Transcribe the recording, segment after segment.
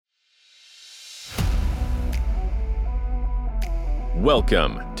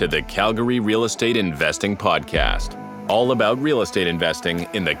Welcome to the Calgary Real Estate Investing Podcast, all about real estate investing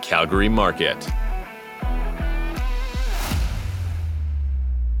in the Calgary market.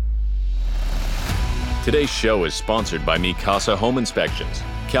 Today's show is sponsored by Mikasa Home Inspections,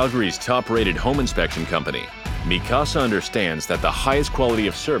 Calgary's top-rated home inspection company. Mikasa understands that the highest quality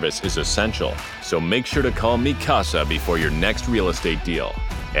of service is essential, so make sure to call Mikasa before your next real estate deal.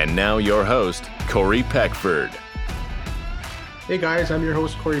 And now your host, Corey Peckford. Hey guys, I'm your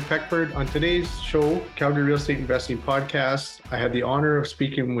host, Corey Peckford. On today's show, Calgary Real Estate Investing Podcast, I had the honor of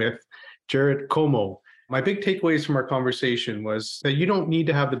speaking with Jared Comeau. My big takeaways from our conversation was that you don't need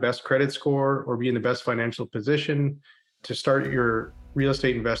to have the best credit score or be in the best financial position to start your real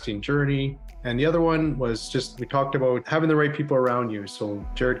estate investing journey. And the other one was just, we talked about having the right people around you. So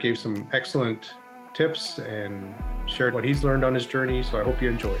Jared gave some excellent tips and shared what he's learned on his journey. So I hope you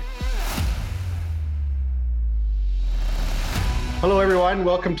enjoy. Hello, everyone.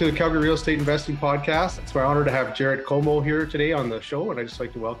 Welcome to the Calgary Real Estate Investing Podcast. It's my honor to have Jared Comeau here today on the show, and I'd just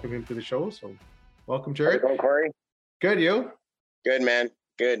like to welcome him to the show. So welcome, Jared. How's it going, Corey? Good, you? Good, man.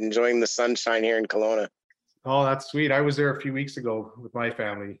 Good. Enjoying the sunshine here in Kelowna. Oh, that's sweet. I was there a few weeks ago with my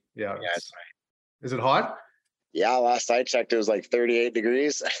family. Yeah. Is it hot? Yeah, last I checked, it was like 38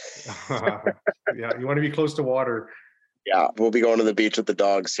 degrees. Yeah, you want to be close to water. Yeah, we'll be going to the beach with the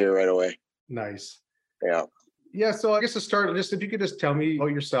dogs here right away. Nice. Yeah. Yeah, so I guess to start, just if you could just tell me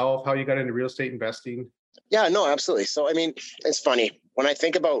about yourself, how you got into real estate investing. Yeah, no, absolutely. So, I mean, it's funny. When I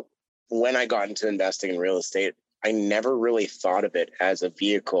think about when I got into investing in real estate, I never really thought of it as a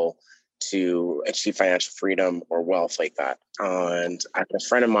vehicle to achieve financial freedom or wealth like that. And I have a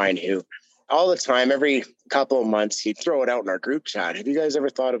friend of mine who all the time, every couple of months, he'd throw it out in our group chat. Have you guys ever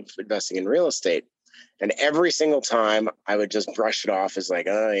thought of investing in real estate? And every single time I would just brush it off as like,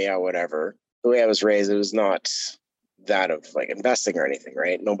 oh yeah, whatever. The way I was raised, it was not that of like investing or anything,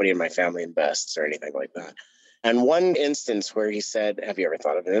 right? Nobody in my family invests or anything like that. And one instance where he said, have you ever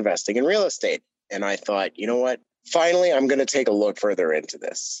thought of investing in real estate? And I thought, you know what? Finally, I'm going to take a look further into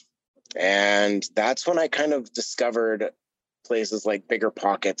this. And that's when I kind of discovered places like Bigger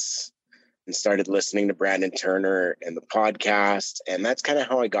Pockets and started listening to Brandon Turner and the podcast. And that's kind of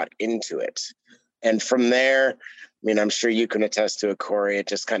how I got into it. And from there, I mean, I'm sure you can attest to it, Corey. It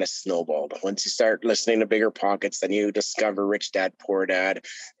just kind of snowballed. Once you start listening to Bigger Pockets, then you discover Rich Dad, Poor Dad.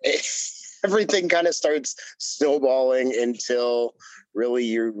 Everything kind of starts snowballing until really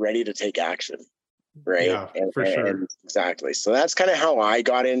you're ready to take action, right? Yeah, for sure. Exactly. So that's kind of how I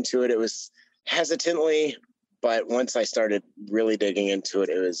got into it. It was hesitantly, but once I started really digging into it,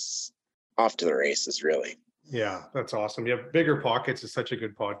 it was off to the races, really. Yeah, that's awesome. Yeah, Bigger Pockets is such a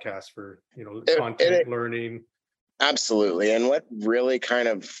good podcast for, content learning. Absolutely. And what really kind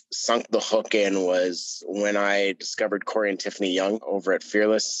of sunk the hook in was when I discovered Corey and Tiffany Young over at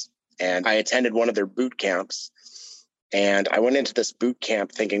Fearless. And I attended one of their boot camps. And I went into this boot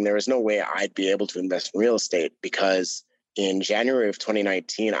camp thinking there was no way I'd be able to invest in real estate, because in January of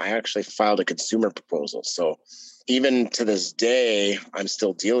 2019, I actually filed a consumer proposal. So even to this day, I'm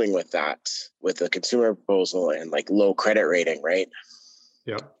still dealing with that, with a consumer proposal and like low credit rating, right?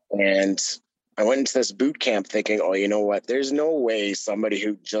 Yep. And I went into this boot camp thinking, oh, you know what? There's no way somebody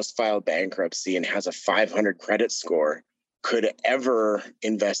who just filed bankruptcy and has a 500 credit score could ever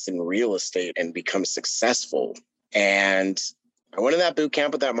invest in real estate and become successful. And I went in that boot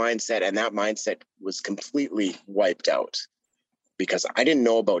camp with that mindset, and that mindset was completely wiped out because I didn't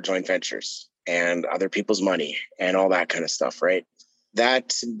know about joint ventures and other people's money and all that kind of stuff, right?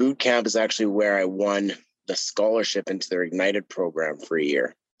 That boot camp is actually where I won the scholarship into their Ignited program for a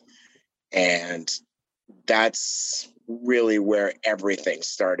year. And that's really where everything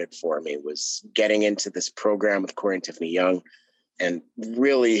started for me, was getting into this program with Corey and Tiffany Young and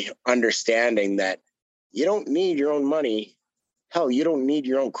really understanding that you don't need your own money. Hell, you don't need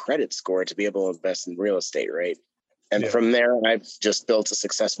your own credit score to be able to invest in real estate, right? And from there, I've just built a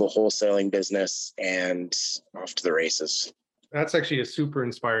successful wholesaling business and off to the races. That's actually a super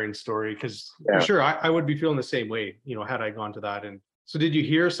inspiring story, because for sure, I would be feeling the same way, had I gone to that. And so did you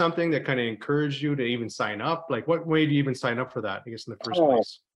hear something that kind of encouraged you to even sign up? Like, what way do you even sign up for that, I guess, in the first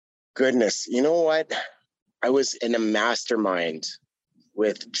place? Goodness. You know what? I was in a mastermind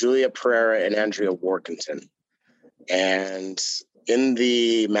with Julia Pereira and Andrea Workington. And in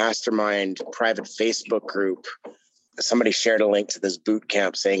the mastermind private Facebook group, somebody shared a link to this boot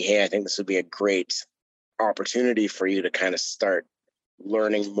camp saying, hey, I think this would be a great opportunity for you to kind of start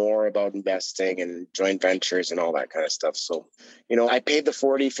learning more about investing and joint ventures and all that kind of stuff. So, I paid the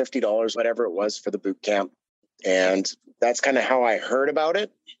 $40, $50, whatever it was for the boot camp. And that's kind of how I heard about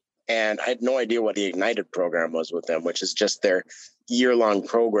it. And I had no idea what the Ignited program was with them, which is just their year-long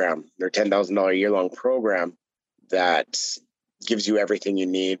program, their $10,000 year-long program that gives you everything you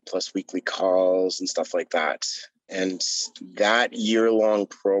need, plus weekly calls and stuff like that. And that year-long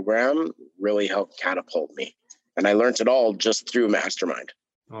program really helped catapult me. And I learned it all just through Mastermind.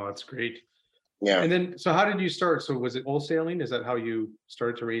 Oh, that's great. Yeah. And then, so how did you start? So was it wholesaling? Is that how you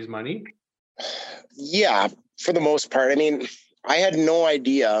started to raise money? Yeah, for the most part. I mean, I had no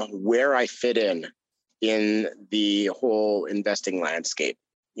idea where I fit in the whole investing landscape.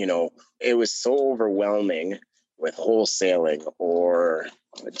 You know, it was so overwhelming with wholesaling or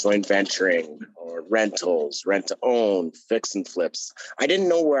joint venturing or rentals, rent to own, fix and flips. I didn't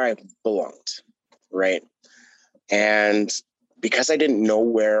know where I belonged, right? And because I didn't know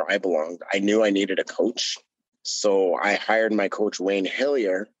where I belonged, I knew I needed a coach. So I hired my coach, Wayne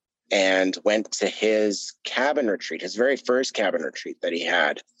Hillier, and went to his cabin retreat, his very first cabin retreat that he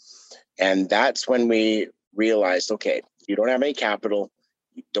had. And that's when we realized, okay, you don't have any capital,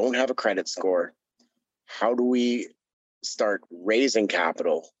 you don't have a credit score. How do we start raising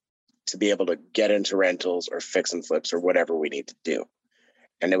capital to be able to get into rentals or fix and flips or whatever we need to do?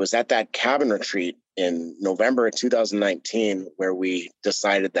 And it was at that cabin retreat in November of 2019 where we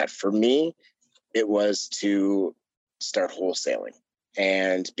decided that for me, it was to start wholesaling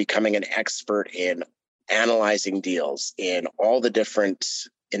and becoming an expert in analyzing deals in all the different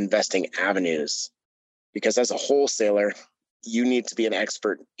investing avenues. Because as a wholesaler, you need to be an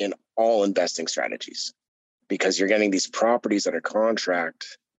expert in all investing strategies because you're getting these properties under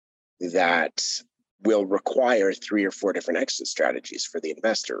contract that will require 3 or 4 different exit strategies for the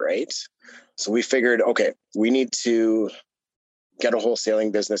investor, right? So we figured, okay, we need to get a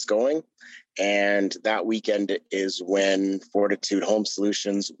wholesaling business going. And that weekend is when Fortitude Home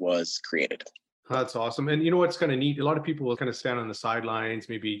Solutions was created. That's awesome. And you know what's kind of neat? A lot of people will kind of stand on the sidelines,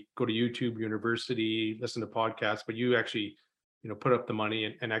 maybe go to YouTube University, listen to podcasts, but you actually, put up the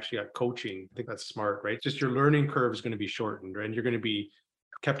money and actually got coaching. I think that's smart, right? Just your learning curve is going to be shortened, right? And you're going to be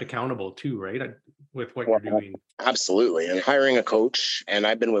kept accountable too, right? With what you're doing. Absolutely. And hiring a coach. And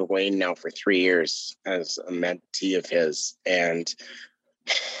I've been with Wayne now for 3 years as a mentee of his. And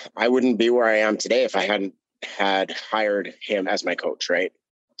I wouldn't be where I am today if I hadn't had hired him as my coach, right?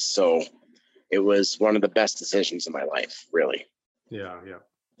 So it was one of the best decisions in my life, really. Yeah.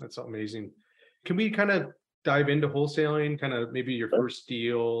 That's amazing. Can we kind of dive into wholesaling, kind of maybe your first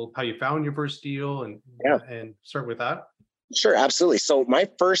deal, how you found your first deal and start with that? Sure, absolutely. So my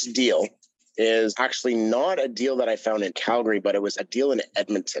first deal is actually not a deal that I found in Calgary, but it was a deal in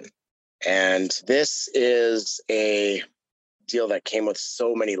Edmonton. And this is a deal that came with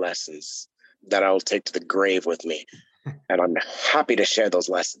so many lessons that I'll take to the grave with me. And I'm happy to share those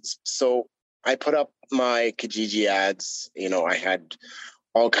lessons. So I put up my Kijiji ads. I had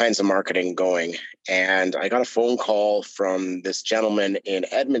all kinds of marketing going. And I got a phone call from this gentleman in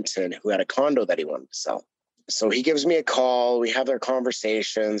Edmonton who had a condo that he wanted to sell. So he gives me a call. We have our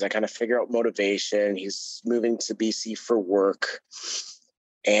conversations. I kind of figure out motivation. He's moving to BC for work.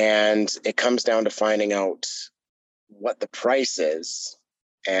 And it comes down to finding out what the price is.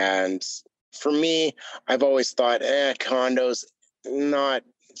 And for me, I've always thought, condos, not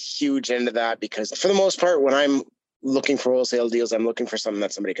huge into that, because for the most part, when I'm looking for wholesale deals, I'm looking for something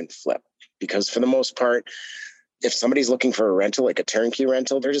that somebody can flip. Because for the most part, if somebody's looking for a rental, like a turnkey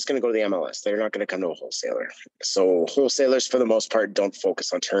rental, they're just going to go to the MLS. They're not going to come to a wholesaler. So wholesalers, for the most part, don't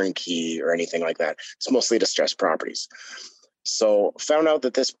focus on turnkey or anything like that. It's mostly distressed properties. So found out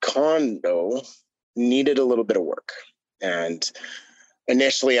that this condo needed a little bit of work. And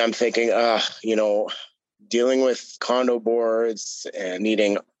initially I'm thinking, dealing with condo boards and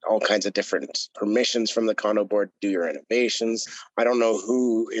needing all kinds of different permissions from the condo board to do your renovations. I don't know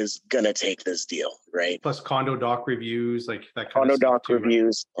who is going to take this deal, right? Plus condo doc reviews, like that kind condo of stuff doc too,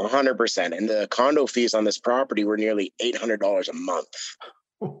 reviews, 100%. And the condo fees on this property were nearly $800 a month.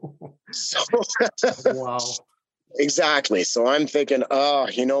 So, wow. Exactly. So I'm thinking,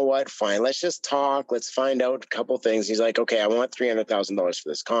 you know what? Fine. Let's just talk. Let's find out a couple things. He's like, okay, I want $300,000 for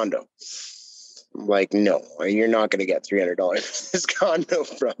this condo. I'm like, no, you're not going to get $300 for this condo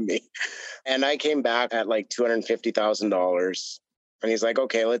from me. And I came back at like $250,000. And he's like,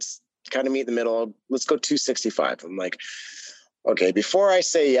 okay, let's kind of meet in the middle. Let's go 265. I'm like, okay, before I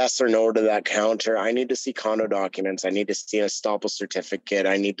say yes or no to that counter, I need to see condo documents. I need to see an estoppel certificate.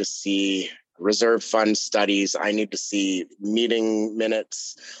 I need to see reserve fund studies. I need to see meeting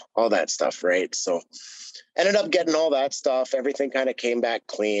minutes, all that stuff, right? So ended up getting all that stuff. Everything kind of came back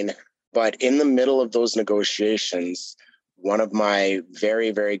clean. But in the middle of those negotiations, one of my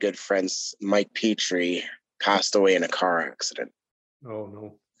very, very good friends, Mike Petrie, passed away in a car accident. Oh,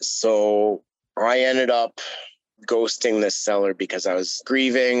 no. So I ended up ghosting this seller because I was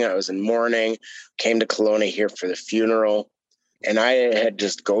grieving. I was in mourning, came to Kelowna here for the funeral. And I had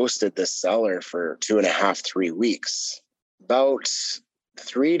just ghosted this seller for 2.5, 3 weeks. About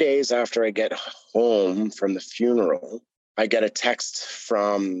 3 days after I get home from the funeral, I get a text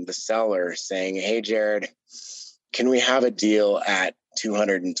from the seller saying, "Hey, Jared, can we have a deal at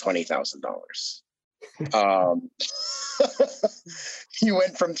 $220,000? He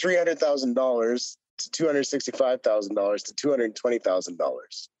went from $300,000 to $265,000 to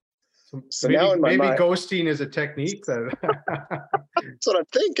 $220,000. So maybe, now in my mind, ghosting is a technique that that's what I'm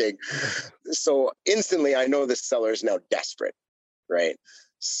thinking. So instantly, I know this seller is now desperate, right?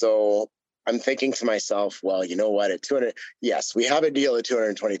 So I'm thinking to myself, well, you know what? At 200, yes, we have a deal at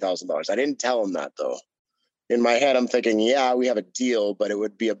 $220,000. I didn't tell him that though. In my head, I'm thinking, yeah, we have a deal, but it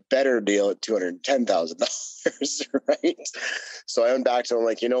would be a better deal at $210,000, right? So I went back to him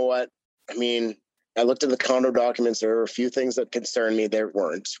like, you know what? I mean, I looked at the condo documents. There were a few things that concerned me. There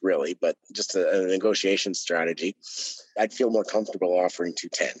weren't really, but just a negotiation strategy. I'd feel more comfortable offering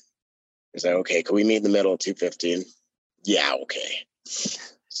 210. Is that okay? Can we meet in the middle at 215? Yeah, okay.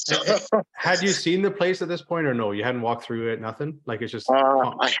 Had you seen the place at this point or no? You hadn't walked through it, nothing? Like it's just...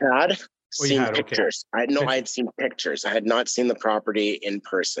 I had seen pictures. Okay. I had seen pictures. I had not seen the property in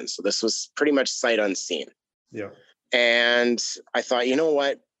person. So this was pretty much sight unseen. Yeah. And I thought, you know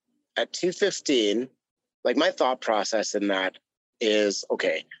what? At 215, like my thought process in that is,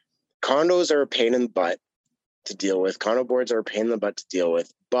 okay, condos are a pain in the butt to deal with. Condo boards are a pain in the butt to deal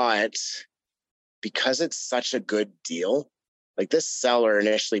with. But because it's such a good deal, like this seller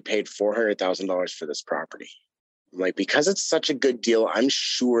initially paid $400,000 for this property. Like, because it's such a good deal, I'm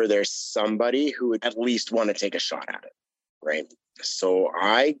sure there's somebody who would at least want to take a shot at it, right? So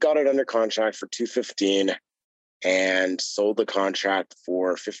I got it under contract for $215 and sold the contract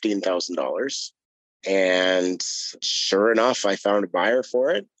for $15,000. And sure enough, I found a buyer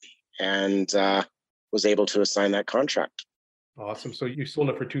for it and was able to assign that contract. Awesome. So you sold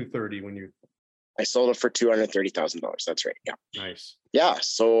it for $230 when you... I sold it for $230,000. That's right. Yeah. Nice. Yeah.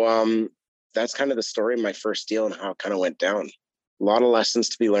 So that's kind of the story of my first deal and how it kind of went down. A lot of lessons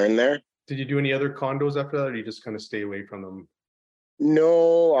to be learned there. Did you do any other condos after that, or you just kind of stay away from them?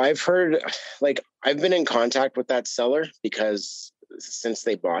 No, I've heard, like, I've been in contact with that seller because since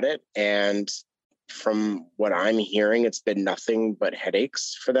they bought it, and from what I'm hearing, it's been nothing but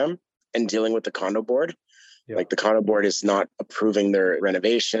headaches for them and dealing with the condo board. Yeah. Like the condo board is not approving their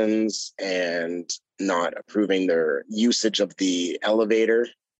renovations and not approving their usage of the elevator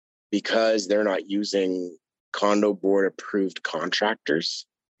because they're not using condo board approved contractors.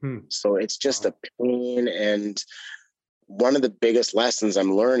 So it's just a pain. And one of the biggest lessons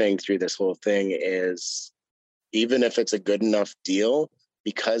I'm learning through this whole thing is even if it's a good enough deal,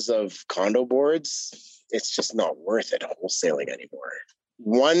 because of condo boards, it's just not worth it wholesaling anymore.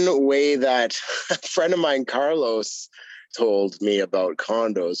 One way that a friend of mine, Carlos, told me about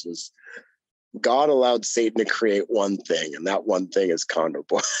condos was God allowed Satan to create one thing, and that one thing is condo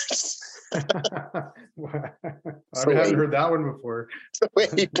boards. I haven't heard that one before. The way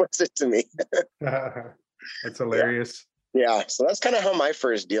he puts it to me. That's hilarious. Yeah. So that's kind of how my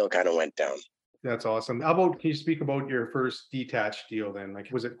first deal kind of went down. That's awesome. Can you speak about your first detached deal then?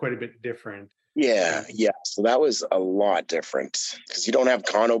 Like, was it quite a bit different? Yeah. So that was a lot different because you don't have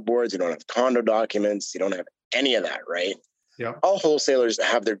condo boards, you don't have condo documents, you don't have any of that, right? Yeah. All wholesalers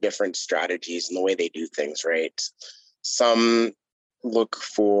have their different strategies and the way they do things, right? Some look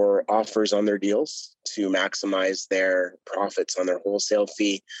for offers on their deals to maximize their profits on their wholesale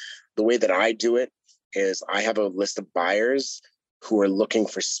fee. The way that I do it is I have a list of buyers who are looking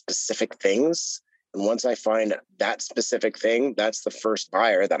for specific things. And once I find that specific thing, that's the first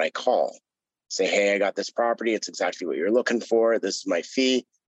buyer that I call. Say, hey, I got this property. It's exactly what you're looking for. This is my fee.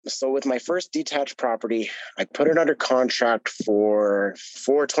 So with my first detached property, I put it under contract for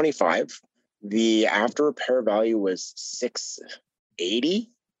 $425. The after repair value was $680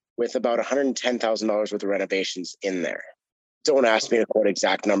 with about $110,000 worth of renovations in there. Don't ask me to quote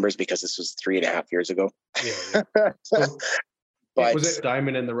exact numbers because this was 3.5 years ago. Yeah. But was it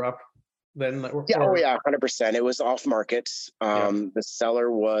diamond in the rough then? Yeah, 100%. It was off market. The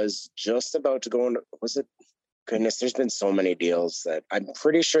seller was just about to go into, was it? Goodness, there's been so many deals that I'm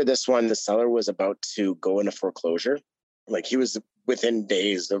pretty sure this one, the seller was about to go into foreclosure. Like he was within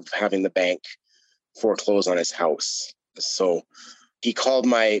days of having the bank foreclose on his house. So he called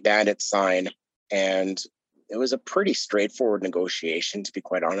my bandit sign and it was a pretty straightforward negotiation, to be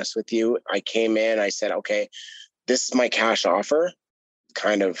quite honest with you. I came in, I said, okay, this is my cash offer,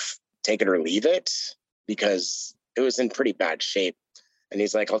 kind of take it or leave it, because it was in pretty bad shape. And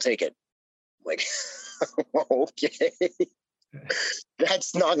he's like, I'll take it. Like, Okay.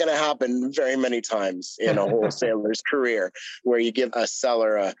 That's not going to happen very many times in a wholesaler's career, where you give a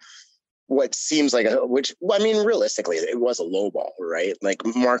seller what seems like realistically, it was a low ball, right? Like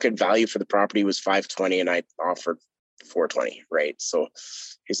market value for the property was 520 and I offered 420, right? So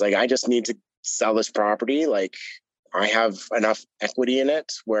he's like, I just need to sell this property. Like, I have enough equity in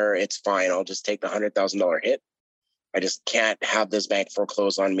it where it's fine. I'll just take the $100,000 hit. I just can't have this bank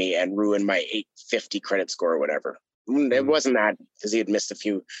foreclose on me and ruin my 850 credit score or whatever. It wasn't that, because he had missed a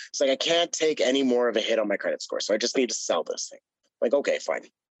few. It's like, I can't take any more of a hit on my credit score, so I just need to sell this thing. Like, okay, fine.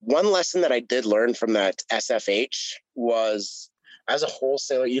 One lesson that I did learn from that SFH was, as a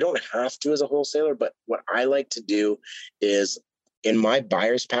wholesaler, you don't have to as a wholesaler, but what I like to do is, in my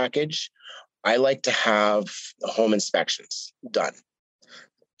buyer's package, I like to have home inspections done.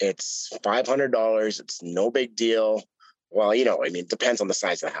 It's $500. It's no big deal. Well, it depends on the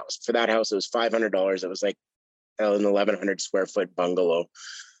size of the house. For that house, it was $500. It was like an 1,100 square foot bungalow.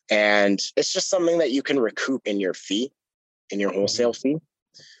 And it's just something that you can recoup in your fee, in your wholesale fee.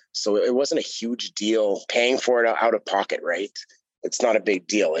 So it wasn't a huge deal paying for it out of pocket, right? It's not a big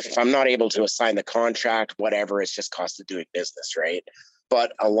deal. If I'm not able to assign the contract, whatever, it's just cost of doing business, right?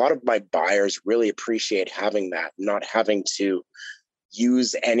 But a lot of my buyers really appreciate having that, not having to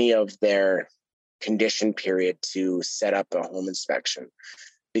use any of their condition period to set up a home inspection.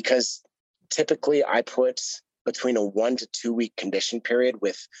 Because typically I put between a 1 to 2 week condition period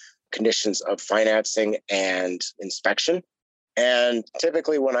with conditions of financing and inspection. And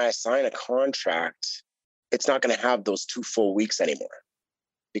typically when I assign a contract, it's not going to have those 2 full weeks anymore,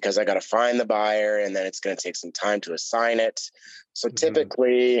 because I got to find the buyer and then it's going to take some time to assign it. So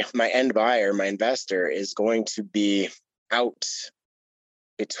typically my end buyer, my investor, is going to be out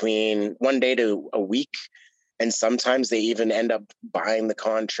between 1 day to a week. And sometimes they even end up buying the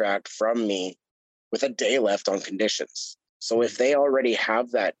contract from me with a day left on conditions. So if they already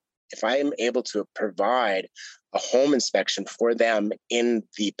have that, if I am able to provide a home inspection for them in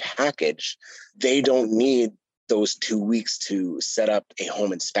the package, they don't need those 2 weeks to set up a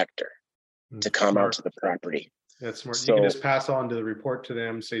home inspector to come out to the property. That's smart. So, you can just pass on to the report to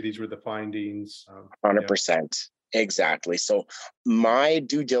them, say these were the findings. 100%. Exactly. So my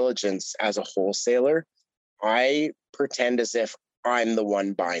due diligence as a wholesaler, I pretend as if I'm the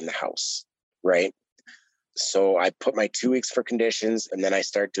one buying the house, right? So I put my 2 weeks for conditions, and then I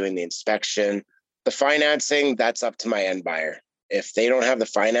start doing the inspection. The financing, that's up to my end buyer. If they don't have the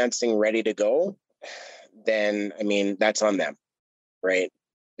financing ready to go, then, that's on them, right?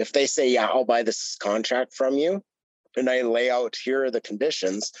 If they say, yeah, I'll buy this contract from you, and I lay out, here are the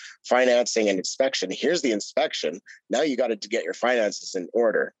conditions, financing and inspection. Here's the inspection. Now you got to get your finances in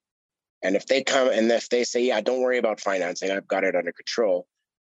order. And if they come and if they say, yeah, don't worry about financing, I've got it under control,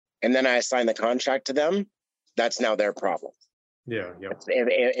 and then I assign the contract to them, that's now their problem. Yeah.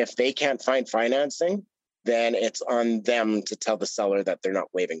 If they can't find financing, then it's on them to tell the seller that they're not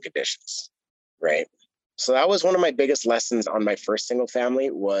waiving conditions, right? So that was one of my biggest lessons on my first single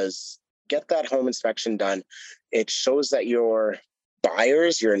family, was get that home inspection done. It shows that your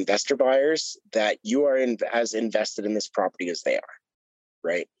buyers, your investor buyers, that you are as invested in this property as they are,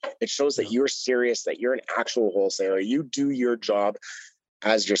 right? It shows that you're serious, that you're an actual wholesaler. You do your job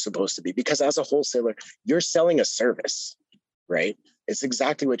as you're supposed to be, because as a wholesaler, you're selling a service, right? It's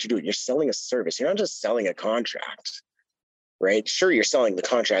exactly what you're doing. You're selling a service. You're not just selling a contract, right? Sure, you're selling the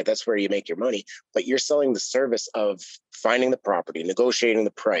contract. That's where you make your money, but you're selling the service of finding the property, negotiating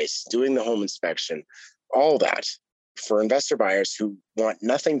the price, doing the home inspection, all that. For investor buyers who want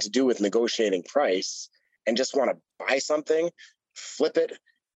nothing to do with negotiating price and just want to buy something, flip it,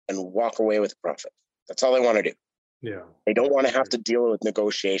 and walk away with a profit. That's all they want to do. Yeah. They don't want to have to deal with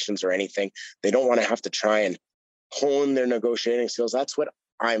negotiations or anything. They don't want to have to try and hone their negotiating skills. That's what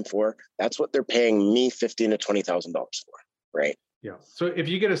I'm for. That's what they're paying me $15,000 to $20,000 for, right? Yeah. So if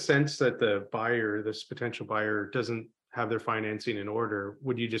you get a sense that the buyer, this potential buyer, doesn't have their financing in order,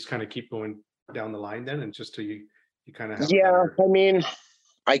 would you just kind of keep going down the line then, and just till you kind of have? Yeah,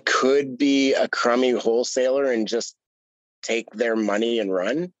 I could be a crummy wholesaler and just take their money and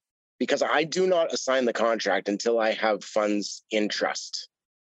run, because I do not assign the contract until I have funds in trust,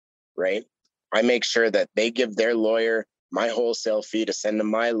 right? I make sure that they give their lawyer my wholesale fee to send to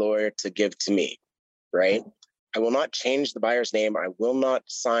my lawyer to give to me, right? I will not change the buyer's name. I will not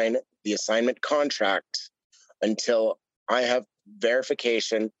sign the assignment contract until I have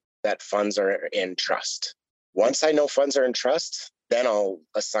verification that funds are in trust. Once I know funds are in trust, then I'll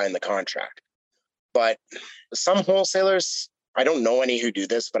assign the contract. But some wholesalers, I don't know any who do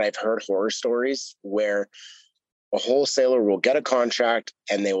this, but I've heard horror stories where a wholesaler will get a contract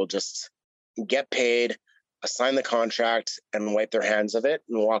and they will just get paid, sign the contract, and wipe their hands of it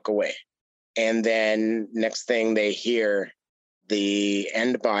and walk away. And then next thing they hear, the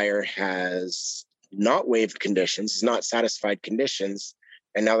end buyer has not waived conditions, not satisfied conditions,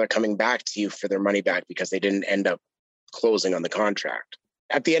 and now they're coming back to you for their money back because they didn't end up closing on the contract.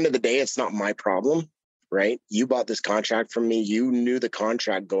 At the end of the day, it's not my problem, right? You bought this contract from me. You knew the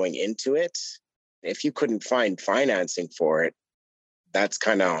contract going into it. If you couldn't find financing for it, that's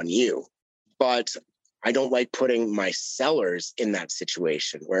kind of on you. But I don't like putting my sellers in that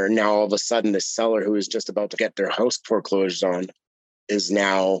situation where now all of a sudden the seller who is just about to get their house foreclosed on is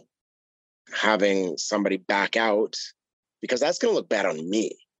now having somebody back out, because that's going to look bad on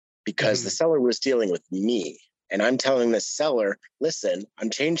me, because the seller was dealing with me. And I'm telling the seller, listen, I'm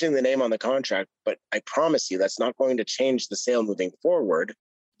changing the name on the contract, but I promise you that's not going to change the sale moving forward.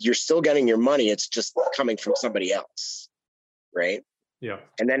 You're still getting your money. It's just coming from somebody else, right? Yeah.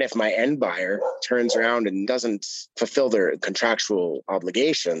 And then if my end buyer turns around and doesn't fulfill their contractual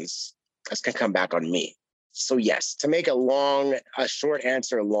obligations, that's going to come back on me. So yes, to make a short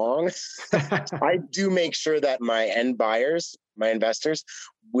answer long, I do make sure that my end buyers, my investors,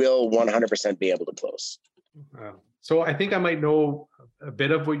 will 100% be able to close. So I think I might know a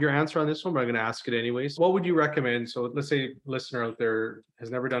bit of what your answer on this one, but I'm going to ask it anyways. What would you recommend? So let's say a listener out there has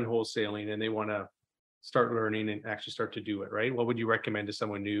never done wholesaling and they want to start learning and actually start to do it, right? What would you recommend to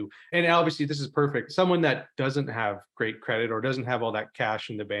someone new? And obviously this is perfect. Someone that doesn't have great credit or doesn't have all that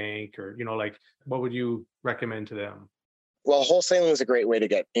cash in the bank, or, like, what would you recommend to them? Well, wholesaling is a great way to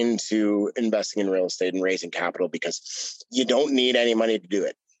get into investing in real estate and raising capital, because you don't need any money to do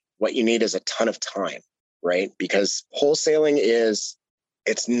it. What you need is a ton of time, right? Because wholesaling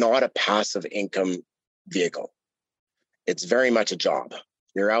it's not a passive income vehicle. It's very much a job.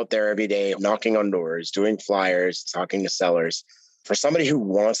 You're out there every day knocking on doors, doing flyers, talking to sellers. For somebody who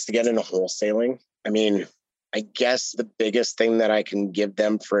wants to get into wholesaling, I mean, I guess the biggest thing that I can give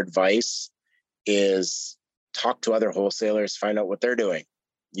them for advice is talk to other wholesalers, find out what they're doing.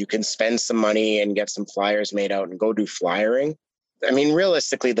 You can spend some money and get some flyers made out and go do flyering. I mean,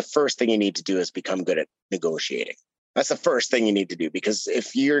 realistically, the first thing you need to do is become good at negotiating. That's the first thing you need to do, because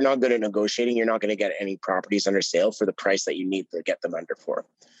if you're not good at negotiating, you're not going to get any properties under sale for the price that you need to get them under for.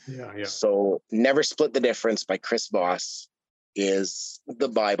 Yeah. So Never Split the Difference by Chris Voss is the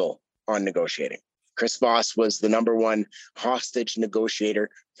Bible on negotiating. Chris Voss was the #1 hostage negotiator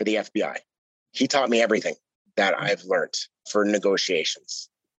for the FBI. He taught me everything that I've learned for negotiations.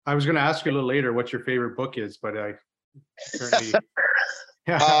 I was going to ask you a little later what your favorite book is, but I certainly...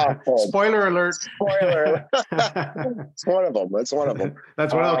 Spoiler alert. Spoiler alert. It's one of them. That's one of them.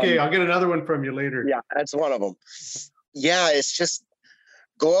 That's one. Okay, I'll get another one from you later. Yeah, that's one of them. Yeah, it's just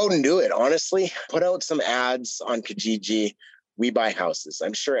go out and do it. Honestly, put out some ads on Kijiji. We buy houses.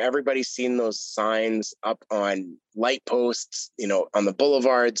 I'm sure everybody's seen those signs up on light posts, on the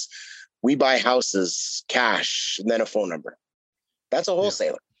boulevards. We buy houses, cash, and then a phone number. That's a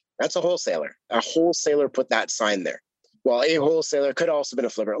wholesaler. Yeah. That's a wholesaler. A wholesaler put that sign there. Well, a wholesaler could also have been a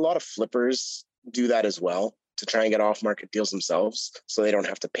flipper. A lot of flippers do that as well to try and get off-market deals themselves, so they don't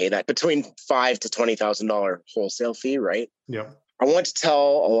have to pay that between $5,000 to $20,000 wholesale fee, right? Yeah. I want to tell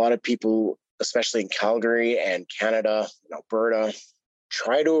a lot of people, especially in Calgary and Canada and Alberta,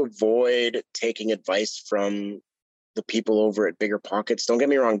 try to avoid taking advice from the people over at Bigger Pockets. Don't get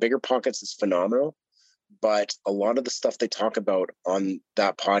me wrong, Bigger Pockets is phenomenal, but a lot of the stuff they talk about on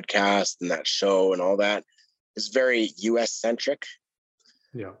that podcast and that show and all that is very US centric.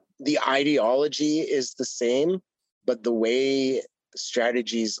 Yeah. The ideology is the same, but the way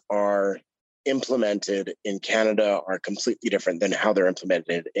strategies are implemented in Canada are completely different than how they're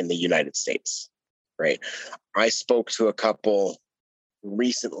implemented in the United States, right? I spoke to a couple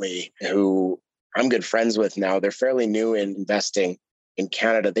recently who I'm good friends with now. They're fairly new in investing in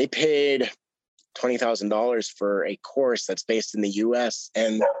Canada. They paid $20,000 for a course that's based in the US,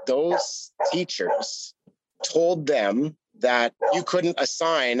 and those teachers told them that you couldn't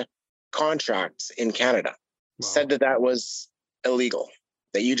assign contracts in Canada. Wow. Said that was illegal,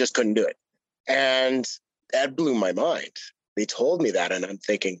 that you just couldn't do it. And that blew my mind. They told me that, and I'm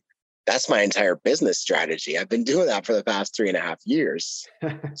thinking, that's my entire business strategy. I've been doing that for the past 3.5 years.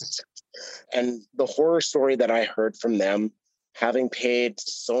 And the horror story that I heard from them, having paid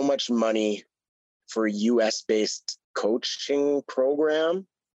so much money for a US-based coaching program,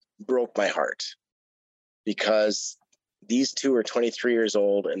 broke my heart. Because these two are 23 years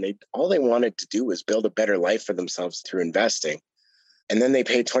old, and all they wanted to do was build a better life for themselves through investing. And then they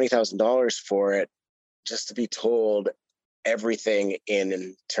paid $20,000 for it just to be told everything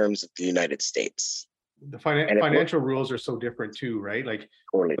in terms of the United States. The And it financial rules are so different too, right? Like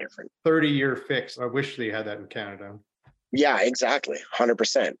totally different. 30-year fix. I wish they had that in Canada. Yeah, exactly.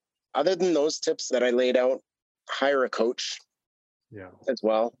 100%. Other than those tips that I laid out, hire a coach Yeah. as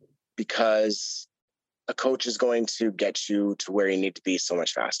well, because a coach is going to get you to where you need to be so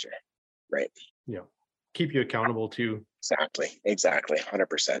much faster. Right. Yeah. Keep you accountable too. Exactly.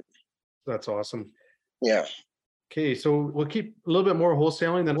 100%. That's awesome. Yeah. Okay, so we'll keep a little bit more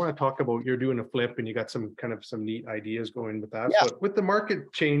wholesaling. Then I want to talk about you're doing a flip and you got some neat ideas going with that. Yeah. So with the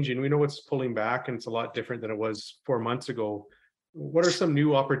market changing, we know it's pulling back and it's a lot different than it was 4 months ago. What are some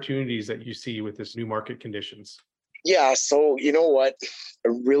new opportunities that you see with this new market conditions? Yeah. So, you know what?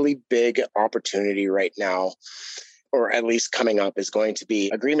 A really big opportunity right now, or at least coming up, is going to be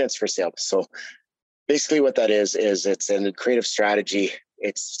agreements for sale. So basically what that is it's a creative strategy.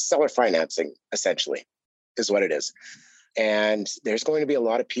 It's seller financing, essentially, is what it is. And there's going to be a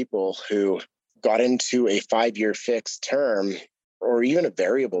lot of people who got into a 5-year fixed term or even a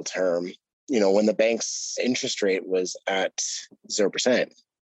variable term, when the bank's interest rate was at 0%,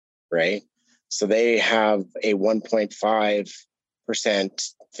 right? So they have a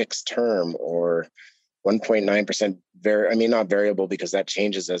 1.5% fixed term or 1.9% not variable, because that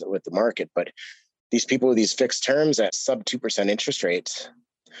changes with the market, but these people with these fixed terms at sub 2% interest rates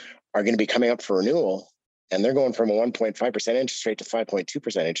are going to be coming up for renewal, and they're going from a 1.5% interest rate to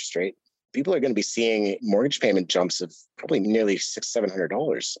 5.2% interest rate. People are going to be seeing mortgage payment jumps of probably nearly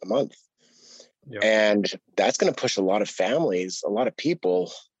 $600-700 a month. Yep. And that's going to push a lot of families, a lot of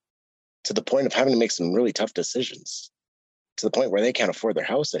people, to the point of having to make some really tough decisions, to the point where they can't afford their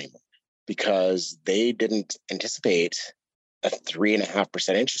house anymore because they didn't anticipate a 3.5%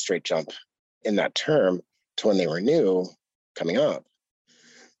 interest rate jump in that term to when they renew coming up.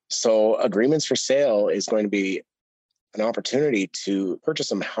 So agreements for sale is going to be an opportunity to purchase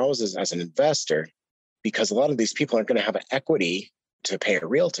some houses as an investor, because a lot of these people aren't going to have equity to pay a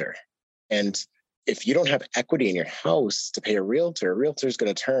realtor. And if you don't have equity in your house to pay a realtor is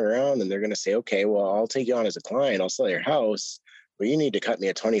going to turn around and they're going to say, okay, well, I'll take you on as a client. I'll sell your house, but you need to cut me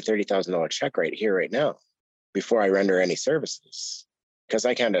a $20,000-$30,000 check right here, right now, before I render any services, because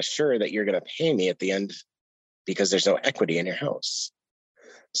I can't assure that you're going to pay me at the end because there's no equity in your house.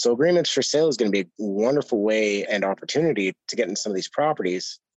 So agreements for sale is going to be a wonderful way and opportunity to get in some of these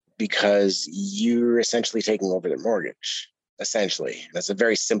properties, because you're essentially taking over their mortgage. Essentially, that's a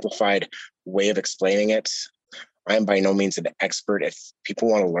very simplified way of explaining it. I am by no means an expert. If people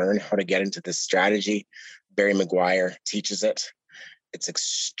want to learn how to get into this strategy, Barry McGuire teaches it. It's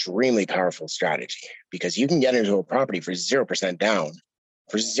extremely powerful strategy, because you can get into a property for 0% down,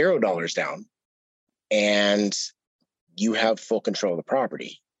 for $0 down, and you have full control of the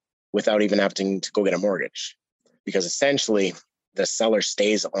property without even having to go get a mortgage, because essentially the seller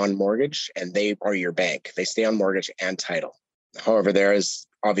stays on mortgage and they are your bank. They stay on mortgage and title. However, there is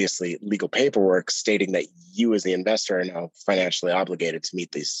obviously legal paperwork stating that you as the investor are now financially obligated to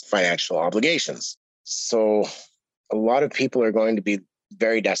meet these financial obligations. So a lot of people are going to be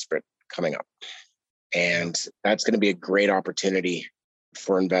very desperate coming up, and that's going to be a great opportunity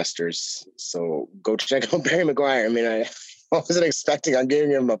for investors. So go check out Barry McGuire. I mean, I wasn't expecting on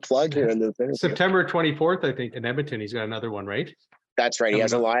giving him a plug here in this interview. September 24th, I think, in Edmonton. He's got another one, right? That's right. He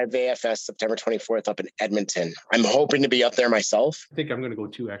has a live AFS September 24th up in Edmonton. I'm hoping to be up there myself. I think I'm going to go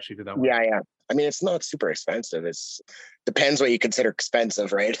too, actually, to that one. Yeah. I mean, it's not super expensive. It's depends what you consider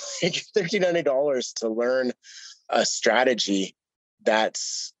expensive, right? $1,300 to learn a strategy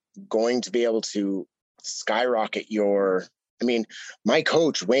that's going to be able to skyrocket your... I mean, my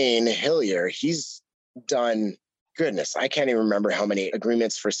coach, Wayne Hillier, he's done, goodness, I can't even remember how many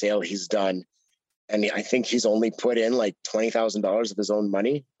agreements for sale he's done. And I think he's only put in like $20,000 of his own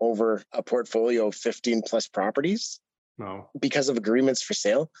money over a portfolio of 15 plus properties. Wow. Because of agreements for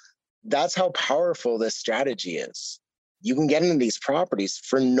sale. That's how powerful this strategy is. You can get into these properties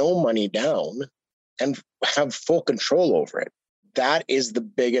for no money down and have full control over it. That is the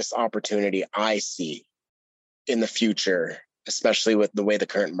biggest opportunity I see in the future, especially with the way the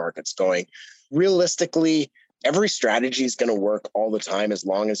current market's going. Realistically, every strategy is going to work all the time as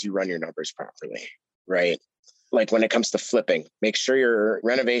long as you run your numbers properly, right? Like when it comes to flipping, make sure your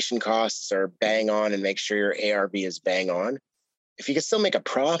renovation costs are bang on and make sure your ARV is bang on. If you can still make a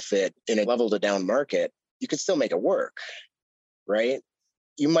profit in a level to down market, you can still make it work, right?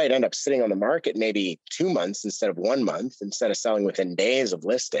 You might end up sitting on the market maybe 2 months instead of 1 month, instead of selling within days of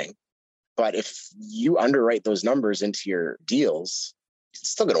listing. But if you underwrite those numbers into your deals, it's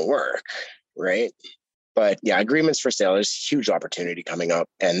still going to work, right? But yeah, agreements for sale, there's huge opportunity coming up.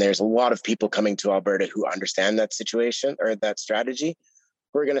 And there's a lot of people coming to Alberta who understand that situation or that strategy.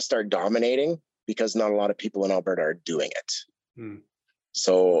 We're going to start dominating, because not a lot of people in Alberta are doing it. Hmm.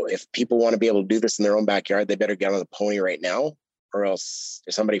 So if people want to be able to do this in their own backyard, they better get on the pony right now, or else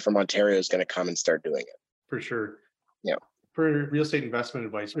somebody from Ontario is going to come and start doing it. For sure. Yeah. For real estate investment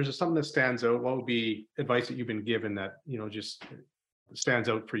advice, there's just something that stands out. What would be advice that you've been given that, just stands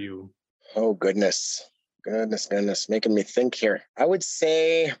out for you? Oh, goodness, making me think here. I would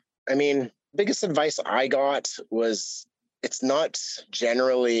say, biggest advice I got was, it's not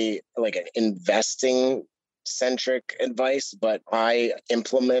generally like an investing centric advice, but I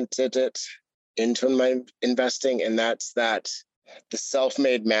implemented it into my investing. And that's that the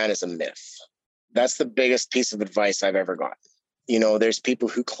self-made man is a myth. That's the biggest piece of advice I've ever gotten. There's people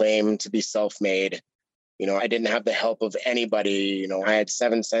who claim to be self-made. I didn't have the help of anybody. I had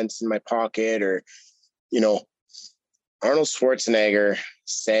 7 cents in my pocket, or, Arnold Schwarzenegger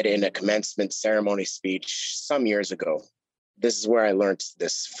said in a commencement ceremony speech some years ago, this is where I learned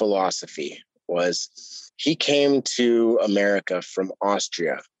this philosophy, was he came to America from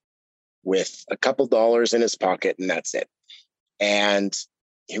Austria with a couple dollars in his pocket, and that's it. And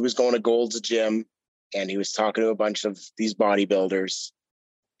he was going to Gold's Gym, and he was talking to a bunch of these bodybuilders,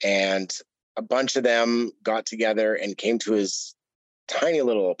 and a bunch of them got together and came to his tiny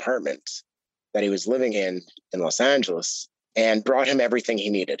little apartment that he was living in Los Angeles, and brought him everything he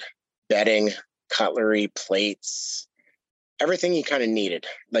needed: bedding, cutlery, plates, everything he kind of needed,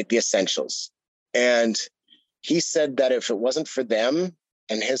 like the essentials. And he said that if it wasn't for them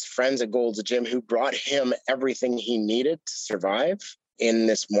and his friends at Gold's Gym, who brought him everything he needed to survive in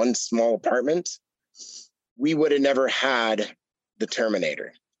this one small apartment, we would have never had the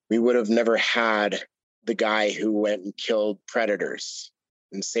Terminator. We would have never had the guy who went and killed predators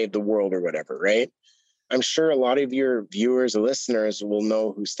and saved the world or whatever, right? I'm sure a lot of your viewers or listeners will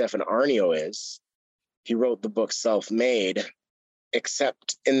know who Stefan Aarnio is. He wrote the book Self-Made,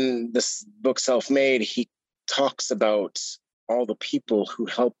 except in this book Self-Made, he talks about all the people who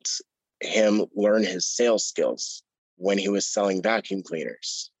helped him learn his sales skills when he was selling vacuum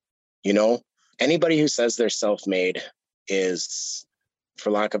cleaners. Anybody who says they're self-made is,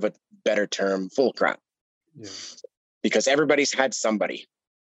 for lack of a better term, full of crap. Yeah. Because everybody's had somebody.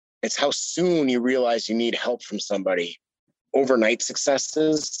 It's how soon you realize you need help from somebody. Overnight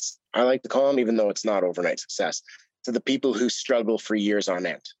successes, I like to call them, even though it's not overnight success, to the people who struggle for years on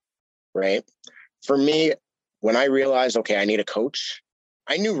end, right? For me, when I realized, okay, I need a coach,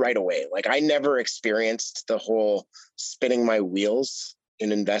 I knew right away. Like, I never experienced the whole spinning my wheels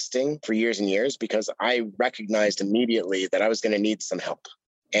in investing for years and years, because I recognized immediately that I was going to need some help.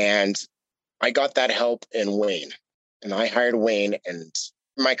 And I got that help in Wayne, and I hired Wayne, and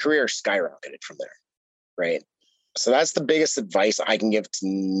my career skyrocketed from there, right? So that's the biggest advice I can give to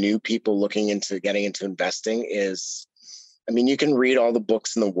new people looking into getting into investing is, you can read all the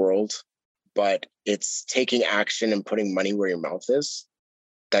books in the world, but it's taking action and putting money where your mouth is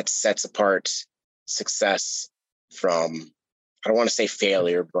that sets apart success from, I don't want to say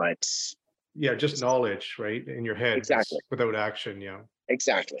failure, but yeah, just knowledge, right, in your head. Exactly. Without action. Yeah.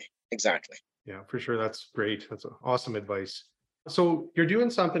 Exactly. Yeah, for sure. That's great. That's awesome advice. So you're doing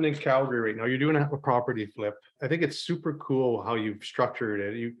something in Calgary right now. You're doing a property flip. I think it's super cool how you've structured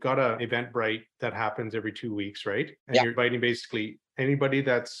it. You've got an Eventbrite that happens every 2 weeks, right? And Yeah. You're inviting basically anybody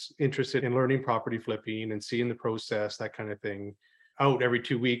that's interested in learning property flipping and seeing the process, that kind of thing, out every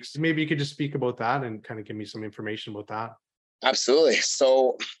 2 weeks. Maybe you could just speak about that and kind of give me some information about that. Absolutely.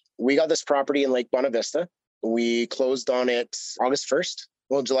 So we got this property in Lake Buena Vista. We closed on it August 1st,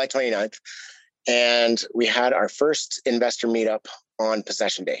 July 29th. And we had our first investor meetup on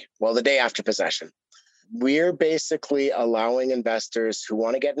possession day. Well, the day after possession. We're basically allowing investors who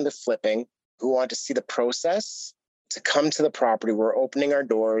want to get into flipping, who want to see the process, to come to the property. We're opening our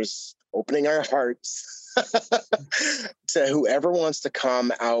doors, opening our hearts to whoever wants to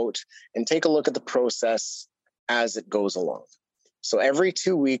come out and take a look at the process as it goes along. So every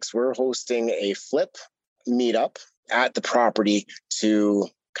 2 weeks, we're hosting a flip meetup at the property to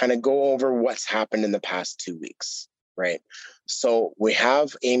kind of go over what's happened in the past 2 weeks, right? So we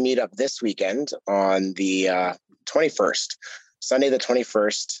have a meetup this weekend on the 21st, Sunday the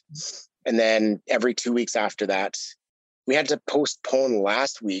 21st. And then every 2 weeks after that, we had to postpone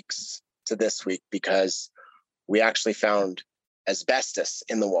last week's to this week because we actually found asbestos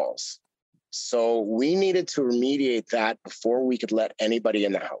in the walls. So we needed to remediate that before we could let anybody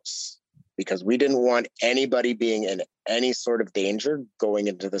in the house, because we didn't want anybody being in any sort of danger going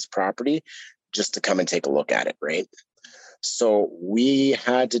into this property just to come and take a look at it, right? So we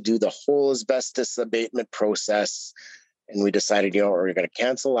had to do the whole asbestos abatement process, and we decided, we're going to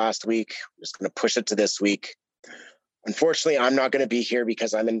cancel last week. We're just going to push it to this week. Unfortunately, I'm not going to be here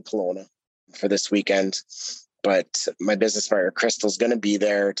because I'm in Kelowna. for this weekend. But my business partner, Crystal's going to be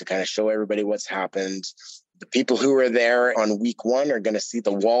there to kind of show everybody what's happened. The people who were there on week one are going to see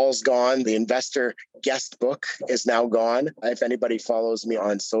the walls gone. The investor guest book is now gone. If anybody follows me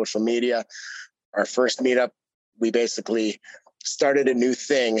on social media, our first meetup, we basically started a new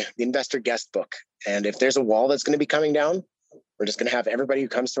thing, the investor guest book. And if there's a wall that's going to be coming down, we're just going to have everybody who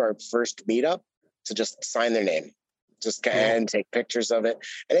comes to our first meetup to just sign their name, just and take pictures of it.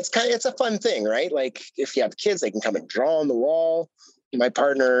 And it's a fun thing, right? Like if you have kids, they can come and draw on the wall. My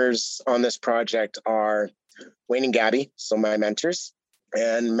partners on this project are Wayne and Gabby, so my mentors,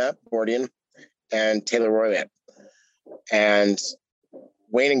 and Matt Bordian and Taylor Roylett. And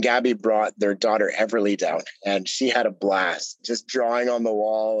Wayne and Gabby brought their daughter Everly down, and she had a blast just drawing on the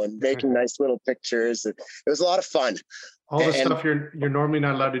wall and making nice little pictures. It was a lot of fun. All the stuff you're normally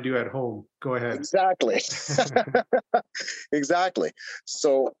not allowed to do at home. Go ahead. Exactly. Exactly.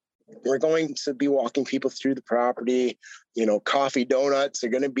 So we're going to be walking people through the property. Coffee, donuts are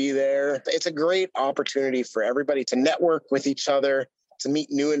going to be there. It's a great opportunity for everybody to network with each other, to meet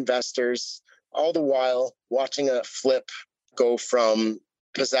new investors, all the while watching a flip go from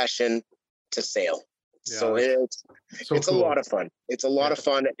possession to sale. Yeah, so it's cool. A lot of fun. It's a lot of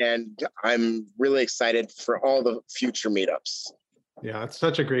fun, and I'm really excited for all the future meetups. Yeah, it's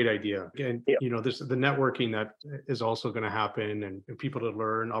such a great idea. And, there's the networking that is also going to happen, and people to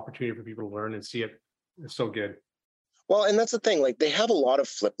learn, opportunity for people to learn and see it. It's so good. Well, and that's the thing, like they have a lot of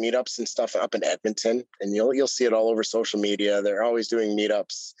flip meetups and stuff up in Edmonton, and you'll see it all over social media. They're always doing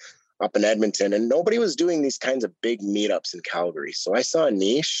meetups up in Edmonton, and nobody was doing these kinds of big meetups in Calgary. So I saw a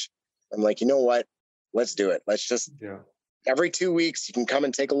niche. I'm like, you know what? Let's do it. Let's just, every 2 weeks, you can come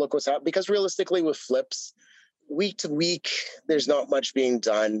and take a look what's happening. Because realistically with flips, week to week, there's not much being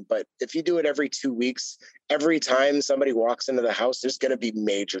done. But if you do it every 2 weeks, every time somebody walks into the house, there's going to be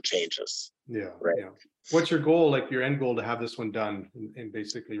major changes. Yeah. Right. Yeah. What's your goal, like your end goal to have this one done and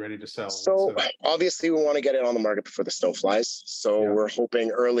basically ready to sell? So obviously we want to get it on the market before the snow flies. So we're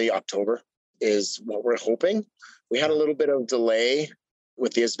hoping early October is what we're hoping. We had a little bit of delay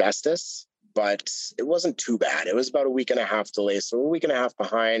with the asbestos, but it wasn't too bad. It was about a week and a half delay. So we're a week and a half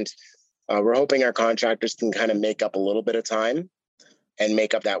behind. We're hoping our contractors can kind of make up a little bit of time and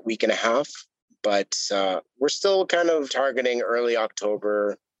make up that week and a half. But we're still kind of targeting early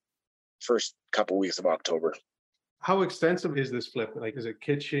October, first couple weeks of October. How extensive is this flip? Like, is it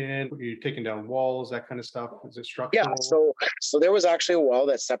kitchen? Are you taking down walls, that kind of stuff? Is it structural? Yeah, so there was actually a wall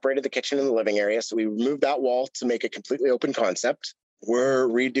that separated the kitchen and the living area. So we removed that wall to make a completely open concept. We're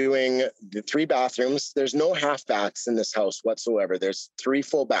redoing the 3 bathrooms. There's no half baths in this house whatsoever. There's 3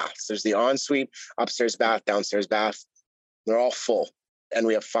 full baths. There's the ensuite, upstairs bath, downstairs bath. They're all full. And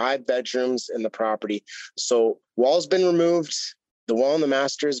we have 5 bedrooms in the property. So wall's been removed. The wall in the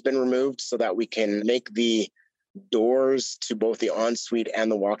master has been removed so that we can make the doors to both the ensuite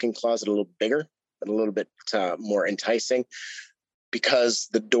and the walk-in closet a little bigger, but a little bit more enticing, because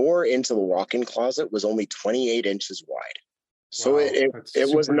the door into the walk-in closet was only 28 inches wide. So it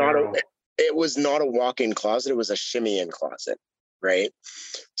was not a walk-in closet. It was a shimmy-in closet, right?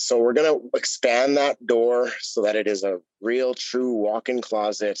 So we're going to expand that door so that it is a real, true walk-in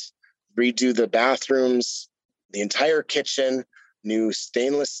closet, redo the bathrooms, the entire kitchen, new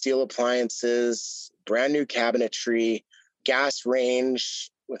stainless steel appliances, brand new cabinetry, gas range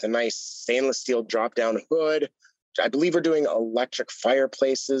with a nice stainless steel drop-down hood. I believe we're doing electric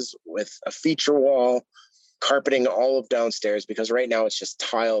fireplaces with a feature wall, carpeting all of downstairs, because right now it's just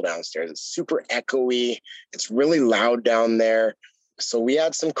tile downstairs. It's super echoey. It's really loud down there. So we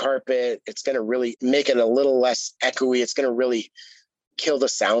add some carpet. It's going to really make it a little less echoey. It's going to really kill the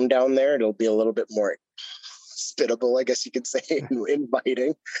sound down there. It'll be a little bit more spittable, I guess you could say,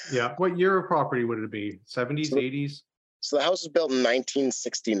 inviting. Yeah. What year of property would it be? 70s, 80s? So the house was built in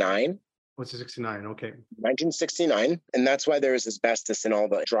 1969. What's the 69? Okay. 1969. And that's why there is asbestos in all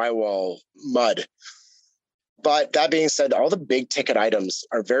the drywall mud. But that being said, all the big ticket items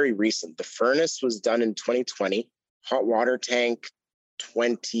are very recent. The furnace was done in 2020, hot water tank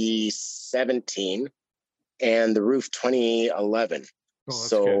 2017, and the roof 2011.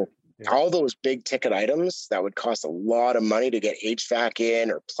 So all those big ticket items that would cost a lot of money to get HVAC in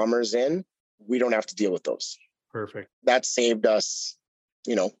or plumbers in, we don't have to deal with those. Perfect. That saved us,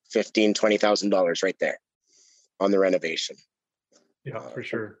 $15,000, $20,000 right there on the renovation. Yeah, for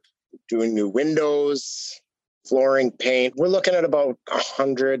sure. Doing new windows, flooring, paint. We're looking at about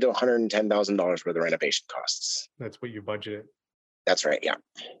 $100,000 to $110,000 worth of renovation costs. That's what you budgeted. That's right. Yeah.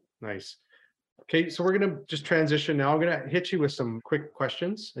 Nice. Okay, so we're going to just transition now. I'm going to hit you with some quick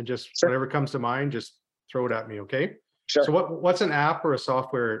questions, and just whatever comes to mind, just throw it at me, okay? Sure. So what's an app or a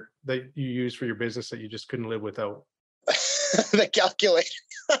software that you use for your business that you just couldn't live without? The calculator.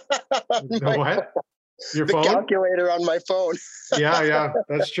 What? Your the phone? calculator on my phone. Yeah,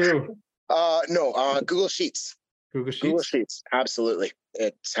 that's true. No, Google Sheets. Google Sheets? Google Sheets, absolutely.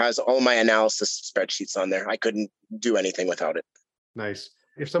 It has all my analysis spreadsheets on there. I couldn't do anything without it. Nice.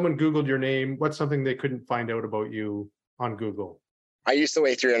 If someone Googled your name, what's something they couldn't find out about you on Google? I used to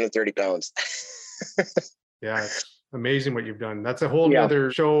weigh 330 pounds. Yeah, it's amazing what you've done. That's a whole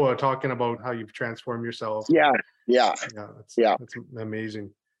other show talking about how you've transformed yourself. Yeah. That's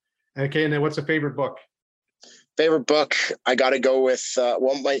amazing. Okay, and then what's a favorite book? Favorite book, I got to go with,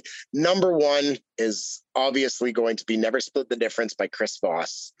 my number one is obviously going to be Never Split the Difference by Chris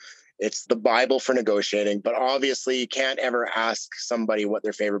Voss. It's the Bible for negotiating, but obviously you can't ever ask somebody what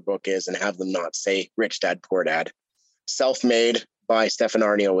their favorite book is and have them not say Rich Dad, Poor Dad. Self-Made by Stefan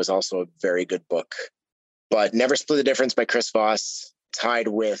Arnio was also a very good book. But Never Split the Difference by Chris Voss, tied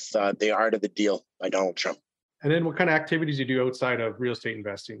with The Art of the Deal by Donald Trump. And then what kind of activities you do outside of real estate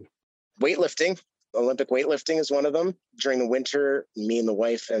investing? Weightlifting. Olympic weightlifting is one of them. During the winter, me and the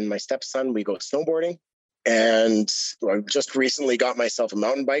wife and my stepson, we go snowboarding. And I just recently got myself a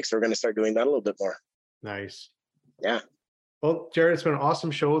mountain bike, so we're going to start doing that a little bit more. Nice. Yeah. Well, Jared, it's been an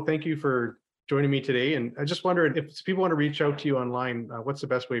awesome show. Thank you for joining me today. And I just wondered if people want to reach out to you online, what's the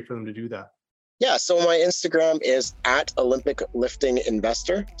best way for them to do that? Yeah, so my Instagram is at Olympic Lifting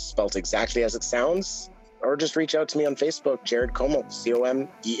Investor, spelled exactly as it sounds. Or just reach out to me on Facebook, Jared Comeau,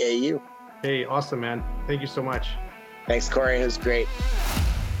 Comeau. Hey, awesome, man. Thank you so much. Thanks, Corey. It was great.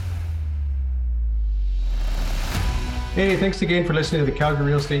 Hey, thanks again for listening to the Calgary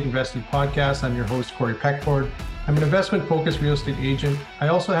Real Estate Investing Podcast. I'm your host, Corey Peckford. I'm an investment-focused real estate agent. I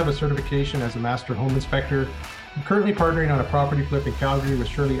also have a certification as a master home inspector. I'm currently partnering on a property flip in Calgary with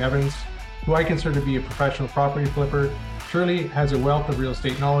Shirley Evans, who I consider to be a professional property flipper. Shirley has a wealth of real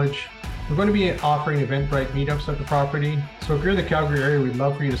estate knowledge. We're going to be offering Eventbrite meetups at the property. So if you're in the Calgary area, we'd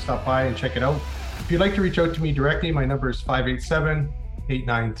love for you to stop by and check it out. If you'd like to reach out to me directly, my number is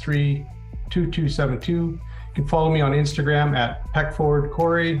 587-893-2272. You can follow me on Instagram at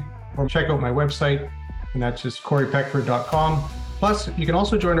PeckfordCorey or check out my website, and that's just CoreyPeckford.com. Plus, you can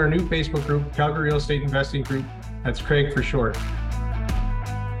also join our new Facebook group, Calgary Real Estate Investing Group. That's Craig for short.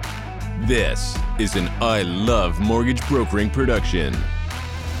 This is an I Love Mortgage Brokering production.